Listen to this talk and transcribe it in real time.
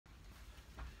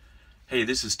Hey,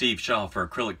 this is Steve Shaw for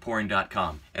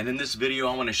acrylicpouring.com, and in this video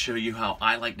I want to show you how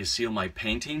I like to seal my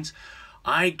paintings.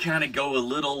 I kind of go a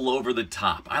little over the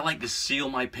top. I like to seal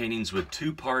my paintings with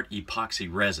 2-part epoxy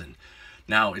resin.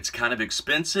 Now, it's kind of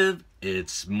expensive.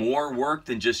 It's more work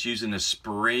than just using a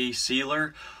spray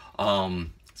sealer.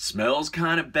 Smells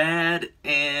kind of bad,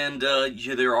 and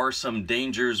yeah, there are some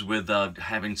dangers with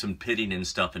having some pitting and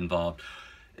stuff involved.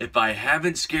 If I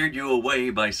haven't scared you away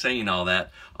by saying all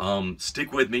that,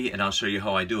 stick with me and I'll show you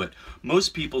how I do it.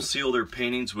 Most people seal their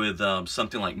paintings with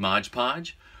something like Mod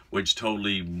Podge, which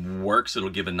totally works.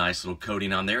 It'll give a nice little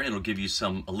coating on there, and it'll give you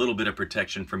a little bit of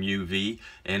protection from UV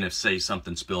and if, say,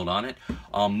 something spilled on it.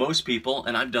 Most people,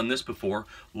 and I've done this before,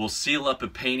 will seal up a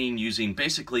painting using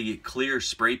basically clear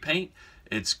spray paint.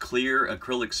 It's clear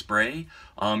acrylic spray.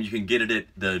 You can get it at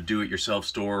the do-it-yourself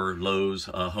store, Lowe's,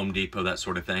 Home Depot, that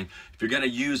sort of thing. If you're gonna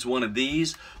use one of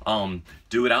these,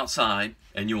 do it outside,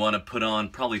 and you wanna put on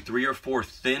probably 3 or 4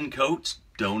 thin coats.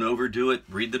 Don't overdo it.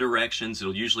 Read the directions.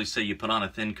 It'll usually say you put on a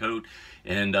thin coat,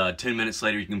 and 10 minutes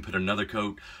later you can put another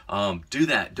coat. Do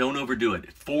that. Don't overdo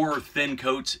it. 4 thin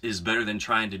coats is better than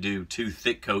trying to do 2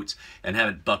 thick coats and have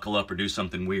it buckle up or do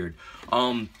something weird.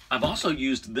 I've also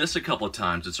used this a couple of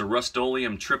times. It's a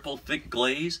Rust-Oleum triple thick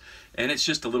glaze, and it's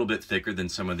just a little bit thicker than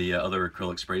some of the other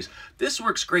acrylic sprays. This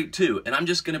works great too, and I'm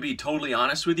just going to be totally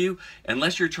honest with you.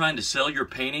 Unless you're trying to sell your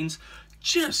paintings,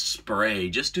 just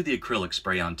spray. Just do the acrylic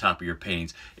spray on top of your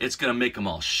paintings. It's going to make them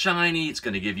all shiny. It's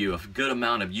going to give you a good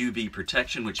amount of UV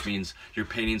protection, which means your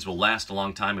paintings will last a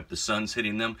long time if the sun's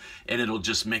hitting them, and it'll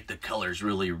just make the colors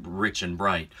really rich and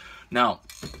bright. Now,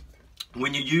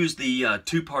 when you use the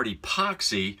 2-part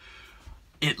epoxy,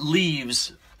 it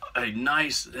leaves a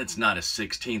nice, it's not a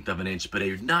 1/16 of an inch, but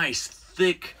a nice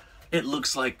thick, it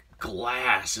looks like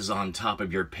glass is on top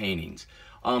of your paintings.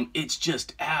 It's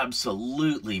just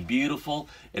absolutely beautiful,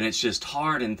 and it's just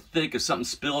hard and thick. If something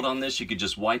spilled on this, you could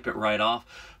just wipe it right off.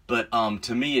 But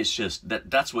to me, it's just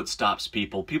that's what stops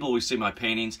people. People always see my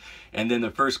paintings, and then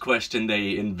the first question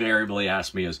they invariably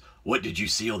ask me is, what did you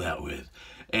seal that with?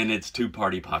 And it's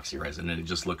 2-part epoxy resin, and it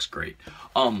just looks great.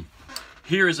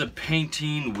 Here is a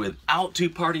painting without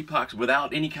 2-part epoxy,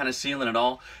 without any kind of sealant at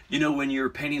all. You know, when your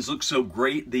paintings look so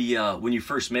great when you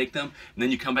first make them, and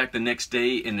then you come back the next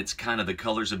day and it's kind of the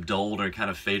colors have dulled or kind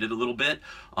of faded a little bit.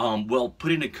 Well,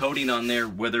 putting a coating on there,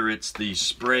 whether it's the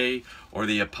spray or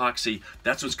the epoxy,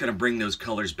 that's what's going to bring those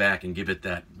colors back and give it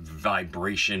that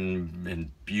vibration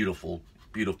and beautiful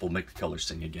make the colors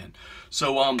sing again.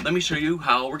 So let me show you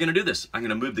how we're gonna do this. I'm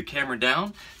gonna move the camera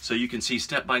down so you can see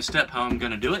step by step how I'm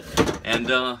gonna do it, and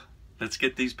let's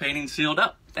get these paintings sealed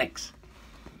up. Thanks.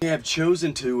 I have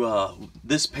chosen to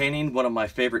this painting, one of my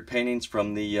favorite paintings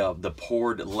from the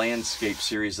poured landscape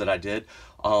series that I did,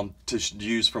 to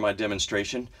use for my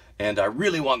demonstration, and I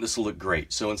really want this to look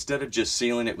great. So instead of just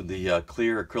sealing it with the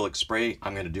clear acrylic spray,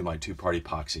 I'm gonna do my 2-part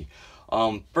epoxy.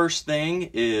 First thing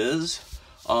is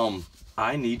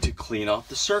I need to clean off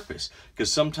the surface,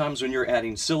 because sometimes when you're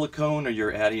adding silicone or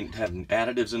you're having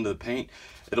additives into the paint,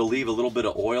 it'll leave a little bit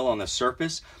of oil on the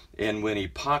surface, and when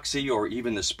epoxy or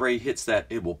even the spray hits that,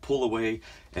 it will pull away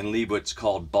and leave what's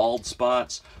called bald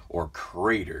spots or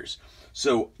craters.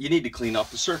 So you need to clean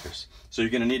off the surface. So you're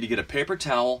going to need to get a paper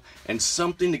towel and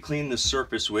something to clean the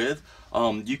surface with.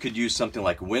 You could use something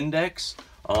like Windex.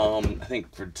 I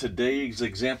think for today's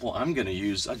example, I'm going to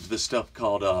use this stuff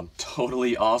called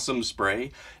Totally Awesome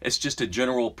Spray. It's just a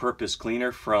general purpose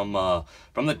cleaner from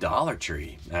the Dollar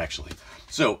Tree, actually.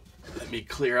 So let me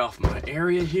clear off my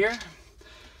area here.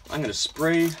 I'm going to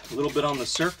spray a little bit on the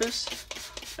surface.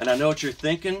 And I know what you're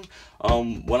thinking.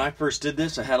 When I first did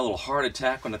this, I had a little heart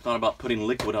attack when I thought about putting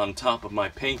liquid on top of my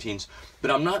paintings.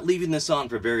 But I'm not leaving this on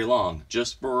for very long,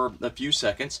 just for a few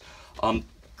seconds.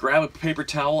 Grab a paper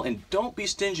towel, and don't be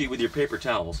stingy with your paper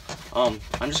towels. I'm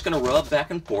just going to rub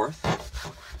back and forth.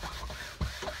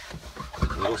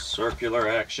 A little circular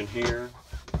action here.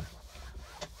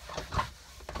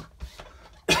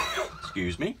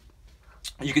 Excuse me.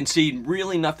 You can see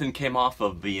really nothing came off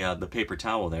of the paper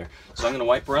towel there. So I'm going to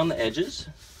wipe around the edges.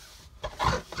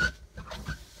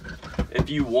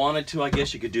 If you wanted to, I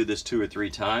guess you could do this 2 or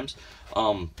 3 times.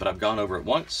 But I've gone over it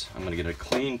once. I'm going to get a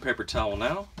clean paper towel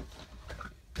now.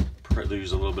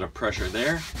 Lose a little bit of pressure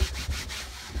there.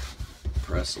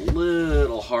 Press a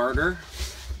little harder.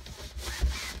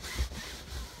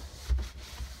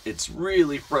 It's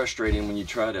really frustrating when you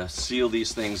try to seal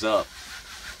these things up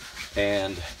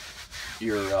and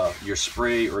your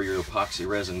spray or your epoxy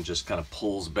resin just kind of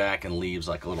pulls back and leaves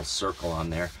like a little circle on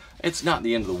there. It's not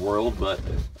the end of the world, but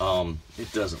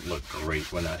it doesn't look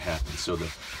great when that happens. So the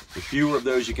fewer of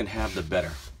those you can have, the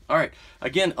better. All right,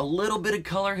 again, a little bit of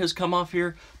color has come off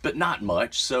here, but not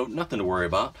much, so nothing to worry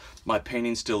about. My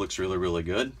painting still looks really, really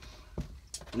good.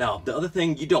 Now, the other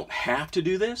thing, you don't have to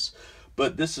do this,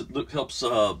 but this helps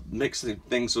makes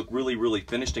things look really, really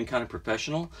finished and kind of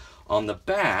professional. On the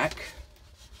back,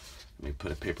 let me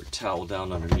put a paper towel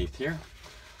down underneath here.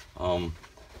 On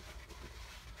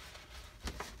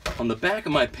the back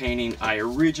of my painting, I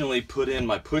originally put in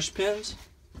my push pins,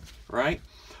 right,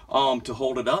 to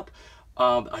hold it up.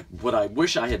 What I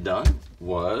wish I had done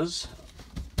was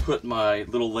put my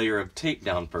little layer of tape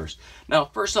down first. Now,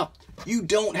 first off, you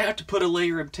don't have to put a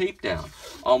layer of tape down.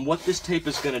 What this tape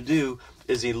is going to do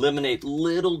is eliminate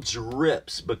little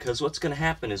drips, because what's going to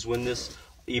happen is when this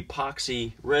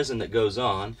epoxy resin that goes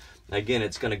on, again,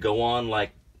 it's going to go on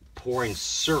like pouring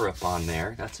syrup on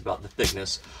there. That's about the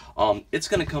thickness. It's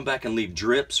going to come back and leave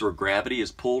drips where gravity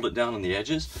has pulled it down on the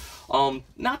edges.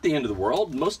 Not the end of the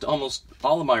world. Almost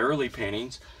all of my early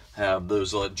paintings have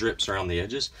those drips around the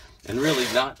edges, and really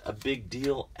not a big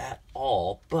deal at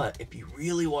all. But if you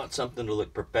really want something to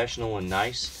look professional and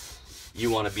nice, you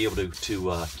want to be able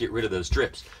to get rid of those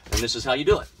drips. And this is how you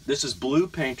do it. This is blue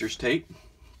painter's tape,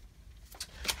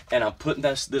 and I'm putting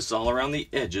this all around the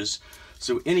edges,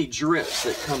 so any drips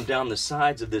that come down the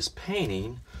sides of this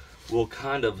painting will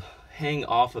kind of hang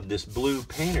off of this blue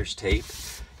painter's tape,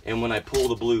 and when I pull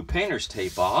the blue painter's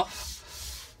tape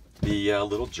off, the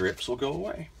little drips will go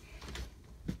away.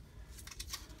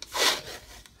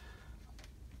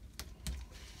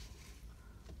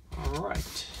 All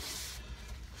right.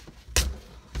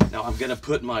 Now I'm going to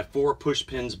put my 4 push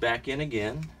pins back in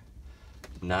again,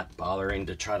 not bothering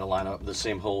to try to line up the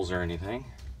same holes or anything.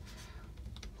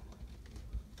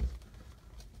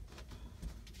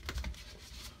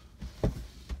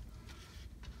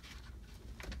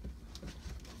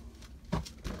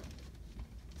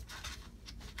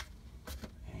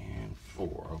 And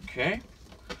 4, okay.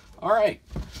 All right,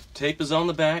 tape is on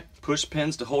the back, push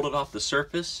pins to hold it off the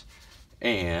surface,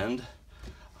 and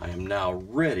I am now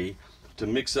ready to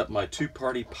mix up my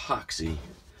 2-part epoxy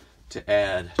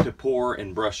to pour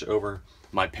and brush over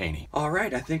my painting. All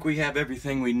right, I think we have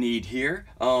everything we need here.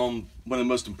 One of the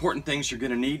most important things you're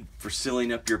gonna need for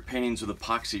sealing up your paintings with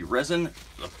epoxy resin,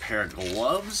 a pair of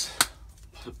gloves.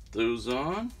 Put those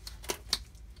on.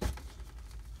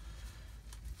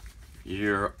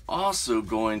 You're also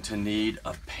going to need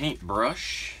a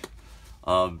paintbrush,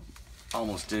 of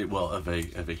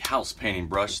a house painting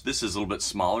brush. This is a little bit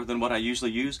smaller than what I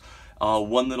usually use.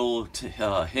 One little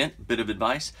bit of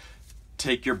advice: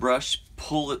 take your brush,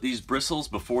 pull at these bristles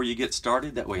before you get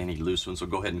started. That way any loose ones will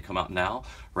go ahead and come out now,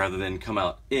 rather than come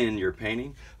out in your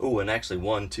painting. Oh, and actually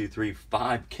 1, 2, 3,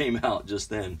 5 came out just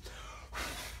then.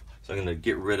 So I'm gonna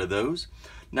get rid of those.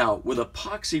 Now, with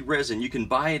epoxy resin, you can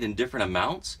buy it in different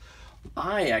amounts.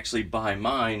 I actually buy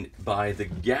mine by the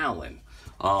gallon.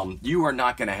 You are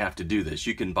not going to have to do this.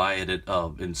 You can buy it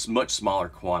in much smaller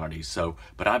quantities.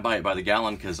 But I buy it by the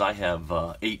gallon because I have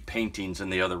 8 paintings in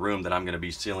the other room that I'm going to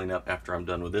be sealing up after I'm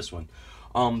done with this one.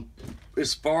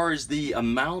 As far as the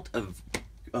amount of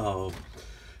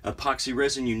epoxy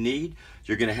resin you need,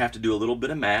 you're going to have to do a little bit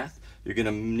of math. You're going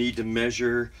to need to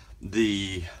measure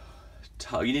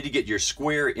you need to get your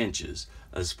square inches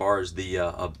as far as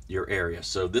your area.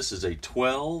 So this is a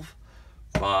 12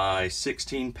 by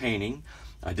 16 painting.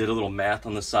 I did a little math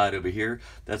on the side over here.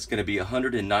 That's going to be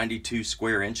 192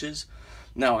 square inches.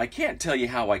 Now, I can't tell you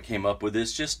how I came up with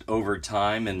this, just over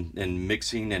time and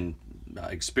mixing and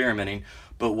experimenting.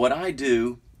 But what I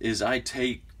do is I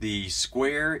take the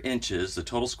square inches, the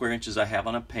total square inches I have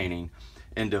on a painting,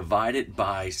 and divide it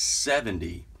by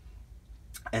 70.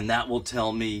 And that will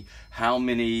tell me how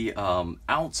many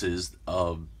ounces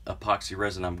of epoxy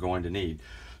resin I'm going to need.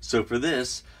 So for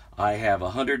this, I have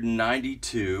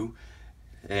 192,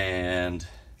 and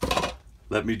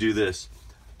let me do this.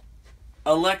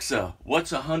 Alexa,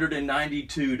 what's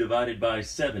 192 divided by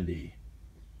 70?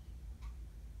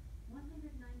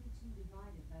 192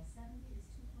 divided by 70 is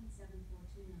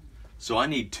 2.7429. So I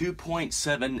need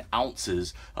 2.7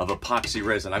 ounces of epoxy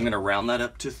resin. I'm going to round that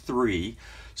up to 3.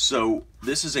 So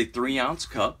this is a 3-ounce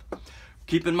cup.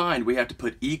 Keep in mind, we have to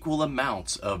put equal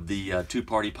amounts of the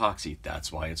 2-part epoxy.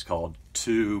 That's why it's called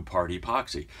 2-part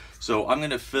epoxy. So I'm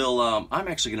going to fill, I'm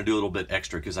actually going to do a little bit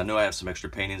extra because I know I have some extra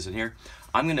paintings in here.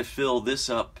 I'm going to fill this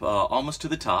up almost to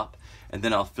the top, and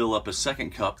then I'll fill up a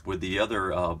second cup with the other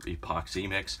epoxy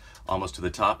mix almost to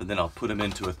the top, and then I'll put them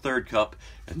into a third cup,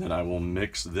 and then I will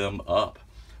mix them up.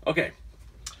 Okay,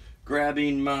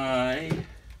 grabbing my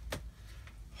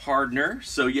hardener.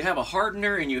 So you have a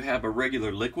hardener and you have a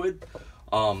regular liquid.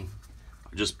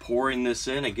 Just pouring this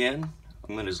in again.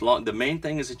 The main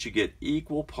thing is that you get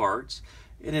equal parts,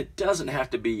 And it doesn't have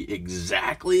to be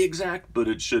exactly exact, but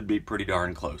it should be pretty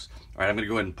darn close. All right, I'm gonna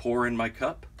go ahead and pour in my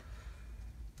cup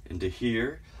into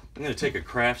here. I'm gonna take a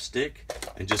craft stick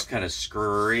and just kind of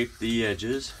scrape the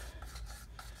edges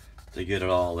to get it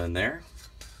all in there.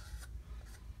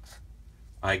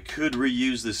 I could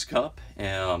reuse this cup.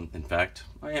 In fact,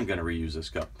 I am gonna reuse this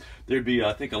cup. There'd be,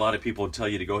 I think a lot of people would tell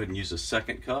you to go ahead and use a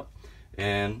second cup,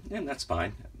 and that's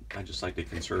fine. I just like to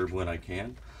conserve when I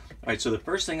can. All right, so the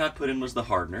first thing I put in was the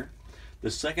hardener. The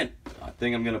second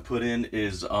thing I'm gonna put in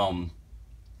is the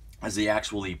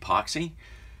actual epoxy,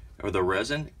 or the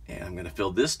resin, and I'm gonna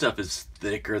fill. This stuff is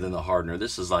thicker than the hardener.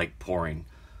 This is like pouring,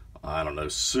 I don't know,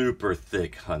 super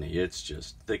thick honey. It's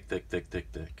just thick, thick, thick, thick,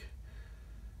 thick.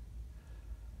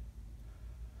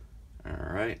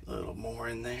 All right, a little more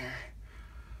in there.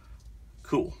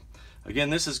 Cool.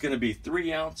 Again, this is gonna be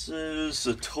 3 ounces,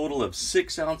 a total of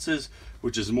 6 ounces,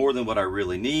 which is more than what I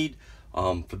really need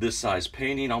for this size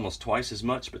painting, almost twice as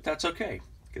much, but that's okay,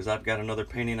 because I've got another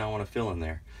painting I wanna fill in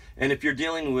there. And if you're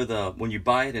dealing with, when you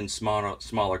buy it in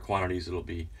smaller quantities, it'll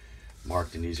be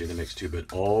marked and easier to mix too,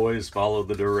 but always follow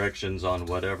the directions on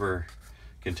whatever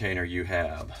container you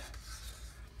have.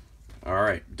 All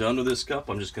right, done with this cup.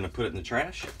 I'm just gonna put it in the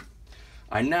trash.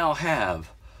 I now have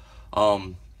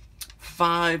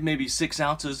 5, maybe 6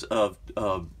 ounces of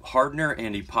hardener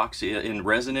and epoxy and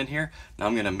resin in here. Now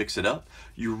I'm gonna mix it up.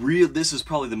 This is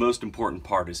probably the most important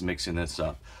part, is mixing this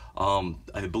up.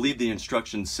 I believe the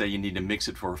instructions say you need to mix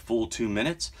it for a full 2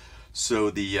 minutes. So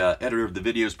the editor of the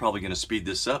video is probably gonna speed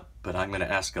this up, but I'm gonna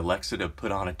ask Alexa to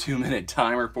put on a 2-minute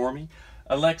timer for me.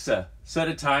 Alexa, set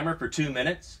a timer for 2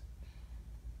 minutes.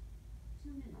 2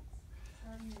 minutes.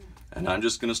 Starting now. And I'm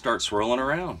just gonna start swirling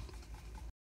around.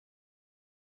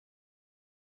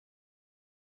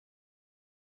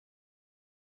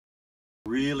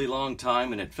 Really long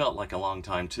time, and it felt like a long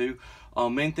time too.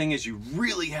 Main thing is you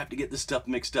really have to get this stuff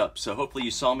mixed up. So hopefully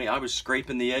you saw me. I was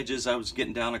scraping the edges. I was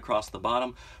getting down across the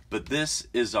bottom. But this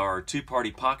is our 2-part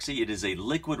epoxy. It is a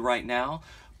liquid right now,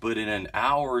 but in an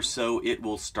hour or so it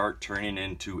will start turning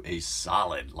into a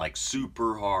solid, like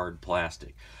super hard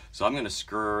plastic. So I'm going to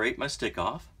scrape my stick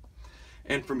off.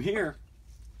 And from here,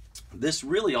 this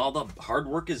really, all the hard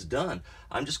work is done.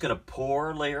 I'm just going to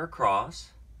pour a layer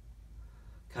across,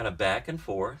 kind of back and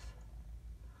forth.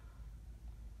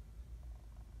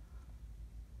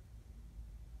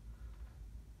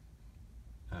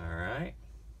 All right.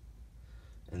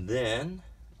 And then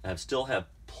I still have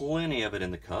plenty of it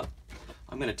in the cup.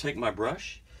 I'm going to take my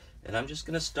brush and I'm just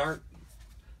going to start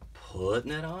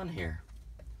putting it on here.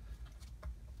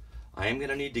 I am going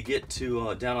to need to get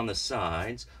to down on the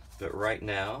sides, but right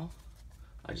now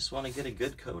I just want to get a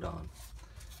good coat on.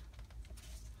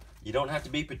 You don't have to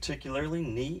be particularly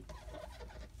neat.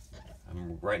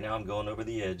 Right now I'm going over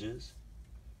the edges.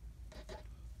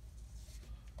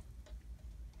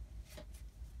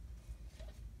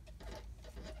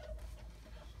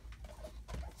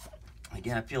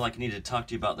 Again, I feel like I need to talk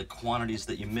to you about the quantities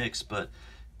that you mix, but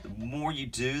the more you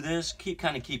do this, keep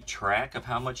track of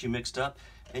how much you mixed up,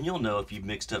 and you'll know if you've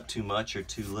mixed up too much or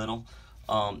too little.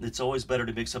 It's always better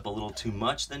to mix up a little too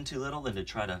much than too little than to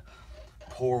try to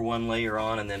pour one layer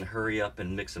on and then hurry up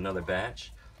and mix another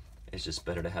batch. It's just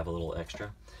better to have a little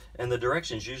extra. And the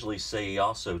directions usually say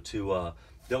also to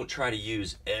don't try to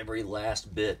use every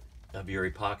last bit of your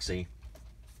epoxy.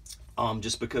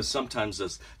 Just because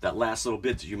sometimes that last little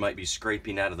bit that you might be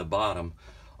scraping out of the bottom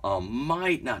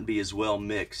might not be as well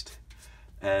mixed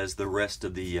as the rest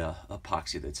of the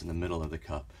epoxy that's in the middle of the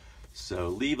cup. So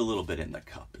leave a little bit in the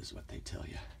cup is what they tell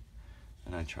you.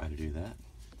 And I try to do that.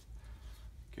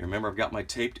 Okay, remember I've got my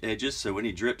taped edges, so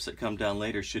any drips that come down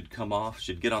later should come off,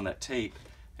 should get on that tape,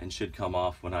 and should come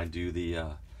off when I do the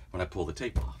when I pull the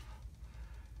tape off.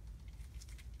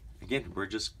 Again, we're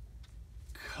just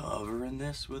covering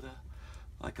this with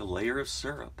like a layer of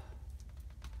syrup.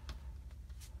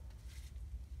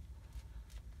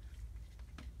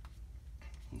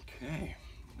 Okay,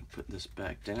 put this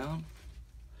back down.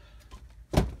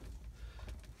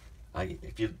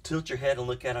 If you tilt your head and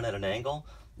look at it at an angle,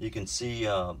 you can see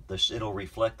it'll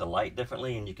reflect the light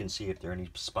differently, and you can see if there are any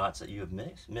spots that you have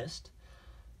missed.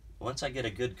 Once I get a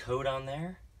good coat on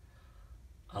there,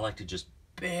 I like to just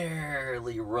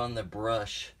barely run the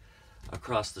brush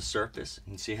across the surface.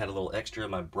 You can see I had a little extra.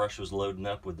 My brush was loading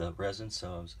up with the resin,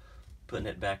 so I was putting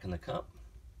it back in the cup.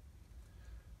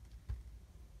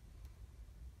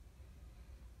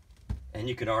 And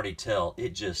you can already tell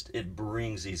it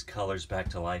brings these colors back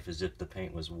to life as if the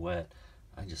paint was wet.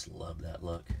 I just love that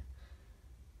look.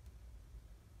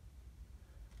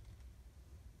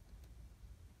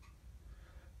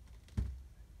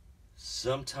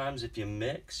 Sometimes if you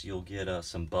mix, you'll get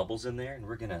some bubbles in there, and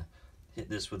we're gonna hit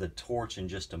this with a torch in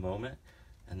just a moment,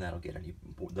 and that'll get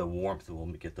the warmth will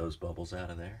get those bubbles out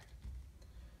of there.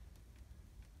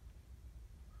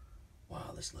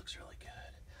 Wow, this looks really good.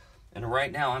 And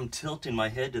right now I'm tilting my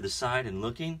head to the side and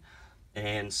looking,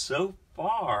 and so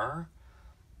far,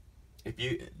 if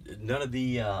you none of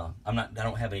the I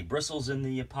don't have any bristles in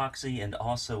the epoxy, and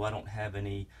also I don't have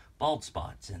any bald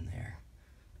spots in there,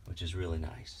 which is really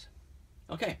nice.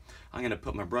 Okay, I'm gonna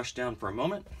put my brush down for a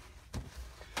moment.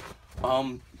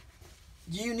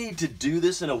 You need to do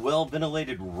this in a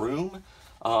well-ventilated room.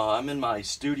 I'm in my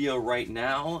studio right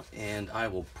now, and I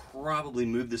will probably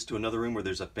move this to another room where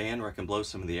there's a fan where I can blow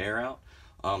some of the air out,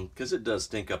 because it does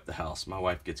stink up the house. My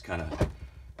wife gets kind of,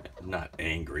 not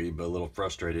angry, but a little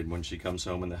frustrated when she comes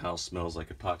home and the house smells like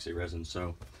epoxy resin.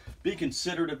 So be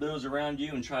considerate of those around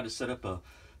you and try to set up a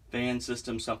fan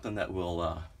system, something that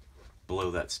will blow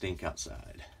that stink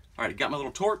outside. All right, got my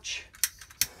little torch.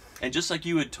 And just like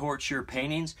you would torch your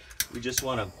paintings, we just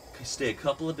want to stay a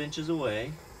couple of inches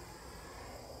away.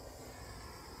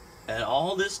 And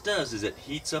all this does is it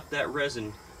heats up that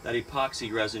resin, that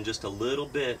epoxy resin, just a little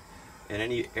bit, and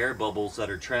any air bubbles that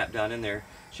are trapped down in there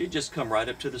should just come right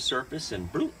up to the surface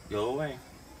and bloop, go away.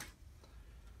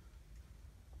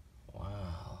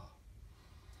 Wow.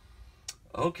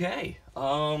 Okay.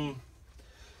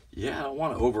 Yeah, I don't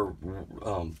want to over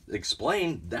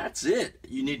explain. That's it.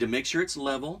 You need to make sure it's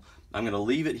level. I'm going to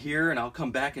leave it here, and I'll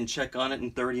come back and check on it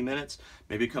in 30 minutes.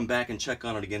 Maybe come back and check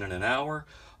on it again in an hour.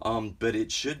 But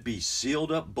it should be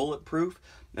sealed up, bulletproof.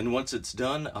 And once it's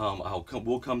done,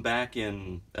 we'll come back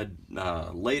in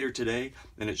later today,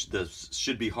 and this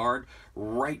should be hard.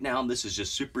 Right now, this is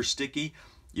just super sticky.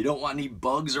 You don't want any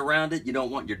bugs around it. You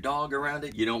don't want your dog around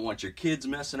it. You don't want your kids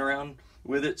messing around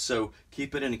with it. So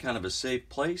keep it in kind of a safe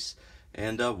place,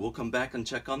 and we'll come back and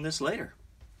check on this later.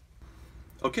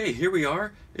 Okay, here we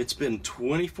are. It's been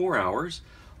 24 hours.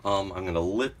 I'm going to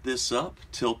lift this up,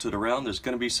 tilt it around. There's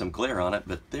going to be some glare on it,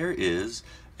 but there is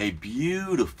a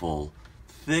beautiful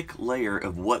thick layer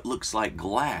of what looks like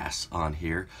glass on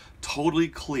here, totally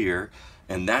clear,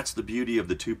 and that's the beauty of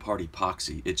the two-part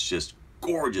epoxy. It's just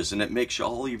gorgeous, and it makes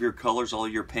all of your colors, all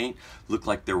of your paint look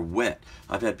like they're wet.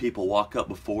 I've had people walk up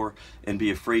before and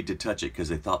be afraid to touch it because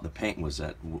they thought the paint was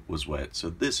wet. So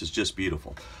this is just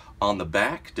beautiful. On the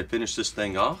back, to finish this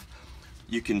thing off,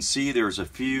 you can see there's a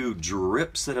few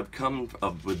drips that have come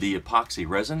up with the epoxy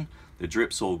resin. The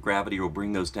drips gravity will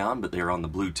bring those down, but they're on the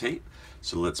blue tape.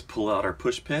 So let's pull out our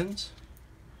push pins.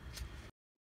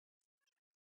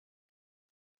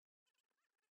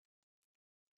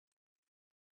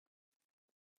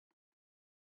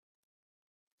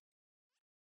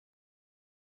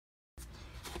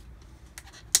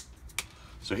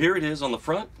 So here it is on the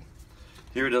front.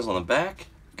 Here it is on the back.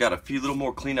 Got a few little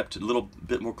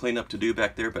bit more cleanup to do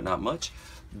back there, but not much.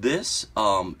 This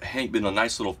been a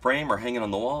nice little frame or hanging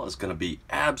on the wall is going to be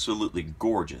absolutely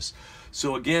gorgeous.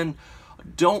 So again,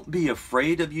 don't be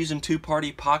afraid of using two-part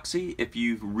epoxy. If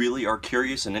you really are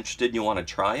curious and interested and you want to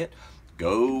try it,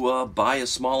 go buy a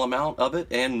small amount of it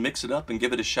and mix it up and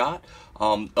give it a shot.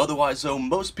 Otherwise though,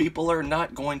 most people are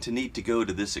not going to need to go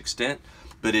to this extent,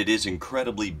 but it is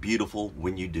incredibly beautiful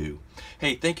when you do.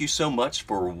 Hey, thank you so much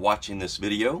for watching this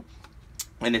video.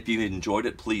 And if you enjoyed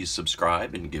it, please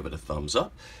subscribe and give it a thumbs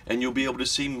up. And you'll be able to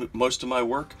see most of my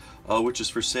work, which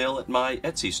is for sale at my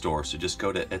Etsy store. So just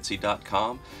go to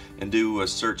Etsy.com and do a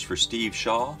search for Steve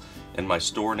Shaw. And my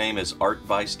store name is Art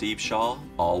by Steve Shaw,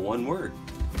 all one word.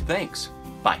 Thanks.